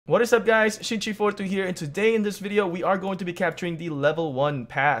What is up, guys? Shinchi42 here, and today in this video we are going to be capturing the level 1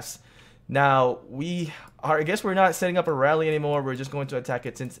 pass. Now I guess we're not setting up a rally anymore. We're just going to attack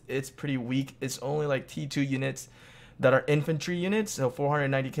it since it's pretty weak. It's only like T2 units that are infantry units, so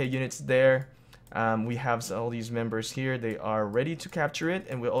 490k units there. We have all these members here. They are ready to capture it,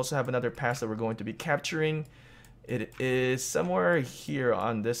 and we also have another pass that we're going to be capturing. It is somewhere here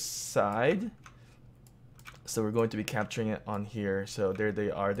on this side. So we're going to be capturing it on here. So there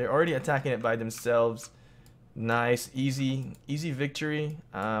they are. They're already attacking it by themselves. Nice, easy victory.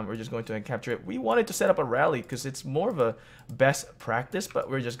 We're just going to capture it. We wanted to set up a rally because it's more of a best practice, but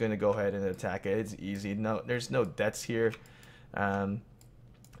we're just going to go ahead and attack it. It's easy. No, there's no deaths here.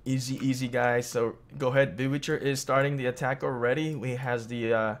 Easy, guys. So go ahead. Bewitcher is starting the attack already. He has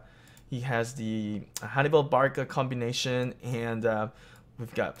the Hannibal Barca combination, and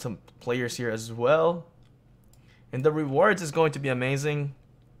we've got some players here as well. And the rewards is going to be amazing.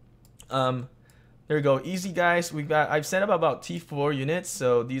 There we go. Easy, guys. I've set up about T4 units,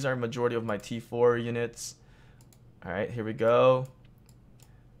 so these are majority of my T4 units. All right, here we go.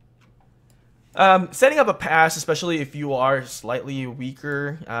 Setting up a pass, especially if you are slightly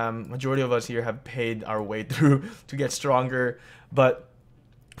weaker. Majority of us here have paid our way through to get stronger, but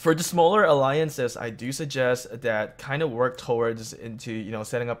for the smaller alliances, I do suggest that kind of work towards into,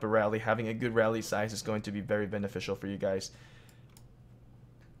 setting up a rally. Having a good rally size is going to be very beneficial for you guys.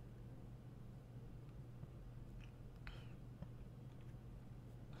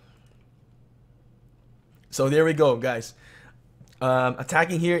 So there we go, guys.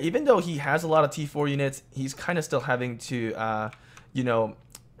 Attacking here, even though he has a lot of T4 units, he's kind of still having to,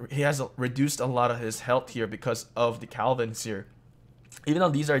 he has reduced a lot of his health here because of the Calvins here. Even though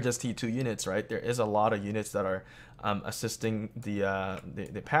these are just T2 units, right? There is a lot of units that are assisting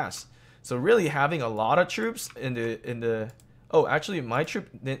the pass. So really having a lot of troops in the oh, actually my troop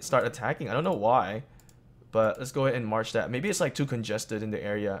didn't start attacking. I don't know why, but let's go ahead and march that. Maybe it's like too congested in the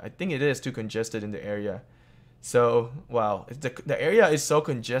area. I think it is too congested in the area. So wow, the area is so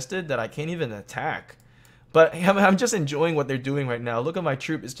congested that I can't even attack. But I'm just enjoying what they're doing right now. Look at my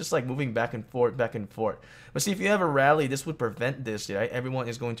troop. It's just like moving back and forth, back and forth. But see, if you have a rally, this would prevent this, right? Everyone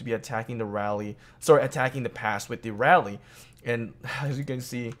is going to be attacking the rally. Sorry, attacking the pass with the rally. And as you can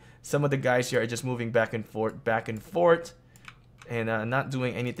see, some of the guys here are just moving back and forth. And not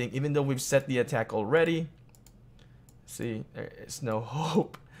doing anything, even though we've set the attack already. See, there is no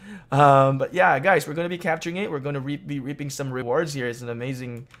hope. But yeah, guys, we're going to be capturing it. We're going to be reaping some rewards here. It's an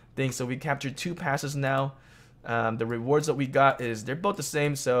amazing thing. So we captured 2 passes now. The rewards that we got they're both the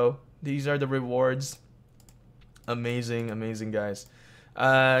same. So these are the rewards. Amazing, guys.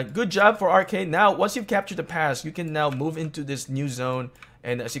 Good job for Arcade. Now, once you've captured the pass, you can now move into this new zone.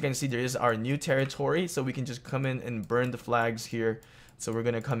 And as you can see, there is our new territory. So we can just come in and burn the flags here. So we're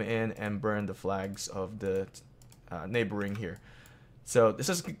going to come in and burn the flags of the neighboring here. So this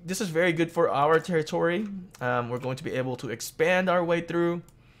is very good for our territory. We're going to be able to expand our way through,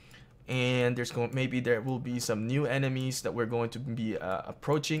 and maybe there will be some new enemies that we're going to be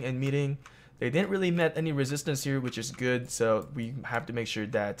approaching and meeting. They didn't really met any resistance here, which is good. So we have to make sure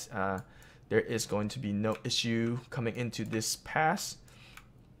that there is going to be no issue coming into this pass.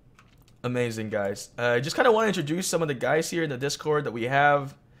 Amazing, guys. I just kind of want to introduce some of the guys here in the Discord that we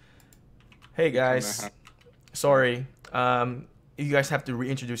have. Hey guys, sorry. You guys have to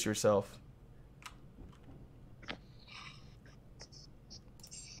reintroduce yourself.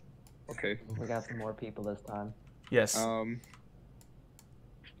 Okay. We got some more people this time. Yes. Are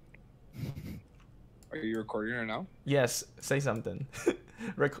you recording right now? Yes. Say something.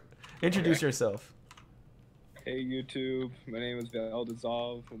 Introduce yourself. Hey YouTube, my name is Val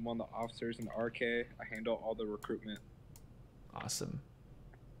Dissolve. I'm one of the officers in the RK. I handle all the recruitment. Awesome.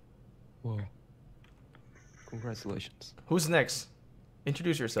 Whoa. Congratulations. Who's next?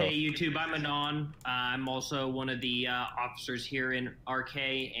 Introduce yourself. Hey YouTube, I'm Anon. I'm also one of the officers here in RK,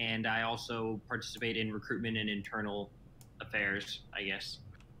 and I also participate in recruitment and internal affairs, I guess.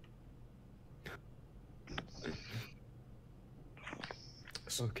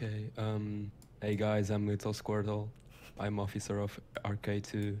 Okay, hey guys, I'm Little Squirtle. I'm officer of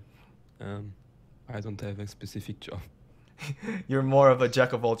RK2. I don't have a specific job. You're more of a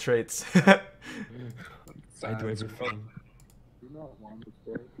jack of all trades. I do everything.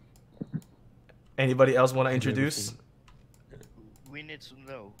 Anybody else want to introduce? We need to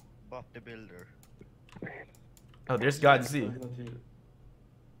know Bob the Builder. Oh, there's God Z.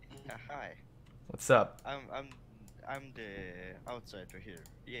 Hi. What's up? I'm the outsider here.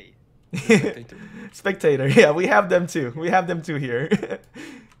 Yay. Spectator. Spectator. Yeah, we have them too. We have them too here.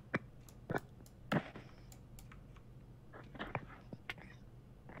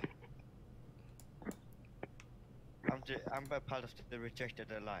 I'm a part of the rejected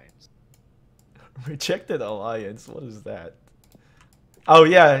alliance. Rejected alliance. What is that? Oh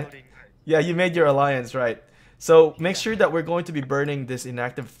yeah, Voting- yeah. You made your alliance, right? So make Yeah. sure that we're going to be burning this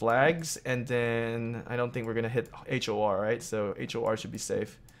inactive flags, and then I don't think we're gonna hit HOR, right? So HOR should be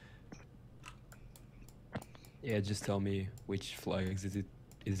safe. Yeah, just tell me which flags is it.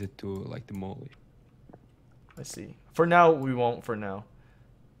 Is it to like the molly? I see. For now, we won't. For now.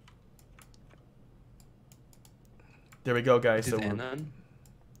 There we go, guys. Is So it we're- Anon?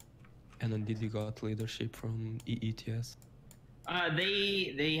 Anon, did you got leadership from EETS?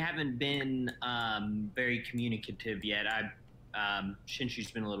 They haven't been very communicative yet.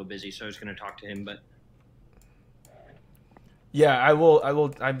 Shinshu's been a little busy, so I was going to talk to him, but yeah, I will. I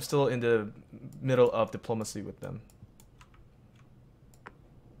will. I'm still in the middle of diplomacy with them.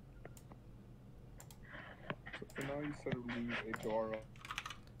 For now, you said leave HOR.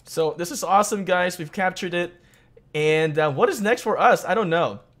 So this is awesome, guys. We've captured it. And what is next for us? I don't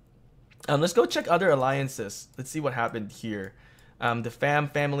know. Let's go check other alliances. Let's see what happened here. The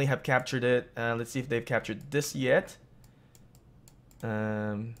family have captured it. Let's see if they've captured this yet.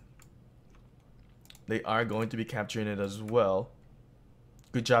 They are going to be capturing it as well.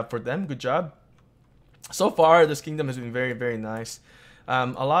 Good job for them. Good job. So far, this kingdom has been very, very nice.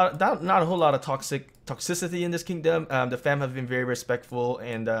 Not a whole lot of toxicity in this kingdom. The fam have been very respectful,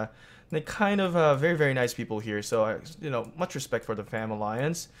 and they're kind of very, very nice people here. So much respect for the fam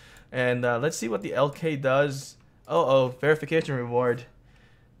alliance. And let's see what the LK does. Oh, verification reward.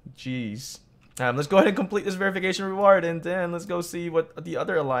 Jeez. Let's go ahead and complete this verification reward, and then let's go see what the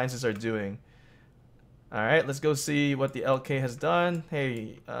other alliances are doing. Alright, let's go see what the LK has done.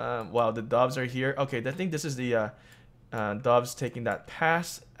 Hey, wow, the Doves are here. Okay, I think this is the Doves taking that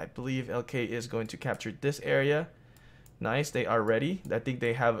pass. I believe LK is going to capture this area. Nice, they are ready. I think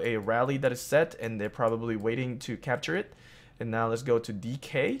they have a rally that is set, and they're probably waiting to capture it. And now let's go to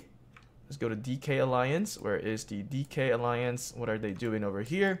DK. Let's go to DK Alliance. Where is the DK Alliance? What are they doing over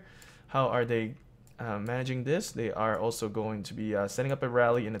here? How are they managing this? They are also going to be setting up a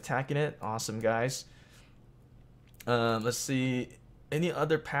rally and attacking it. Awesome, guys. Let's see. Any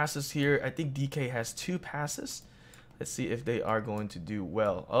other passes here? I think DK has 2 passes. Let's see if they are going to do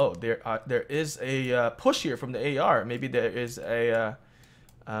well. Oh, there is a push here from the AR. Maybe there is a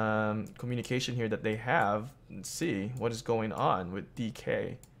communication here that they have. Let's see what is going on with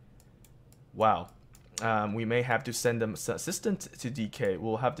DK. Wow. We may have to send them assistant to DK.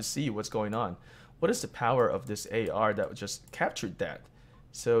 We'll have to see what's going on. What is the power of this AR that just captured that?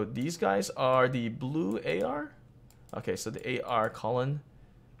 So these guys are the blue AR. Okay, so the AR column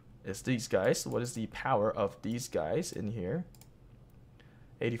is these guys. What is the power of these guys in here?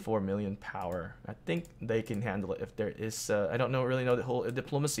 84 million power. I think they can handle it if there is. I don't really know the whole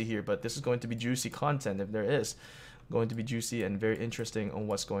diplomacy here, but this is going to be juicy content if there is. Going to be juicy and very interesting on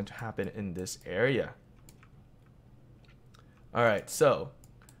what's going to happen in this area. Alright, so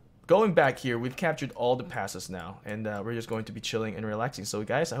going back here, we've captured all the passes now, and we're just going to be chilling and relaxing. So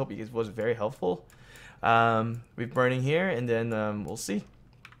guys, I hope it was very helpful. We're burning here, and then we'll see.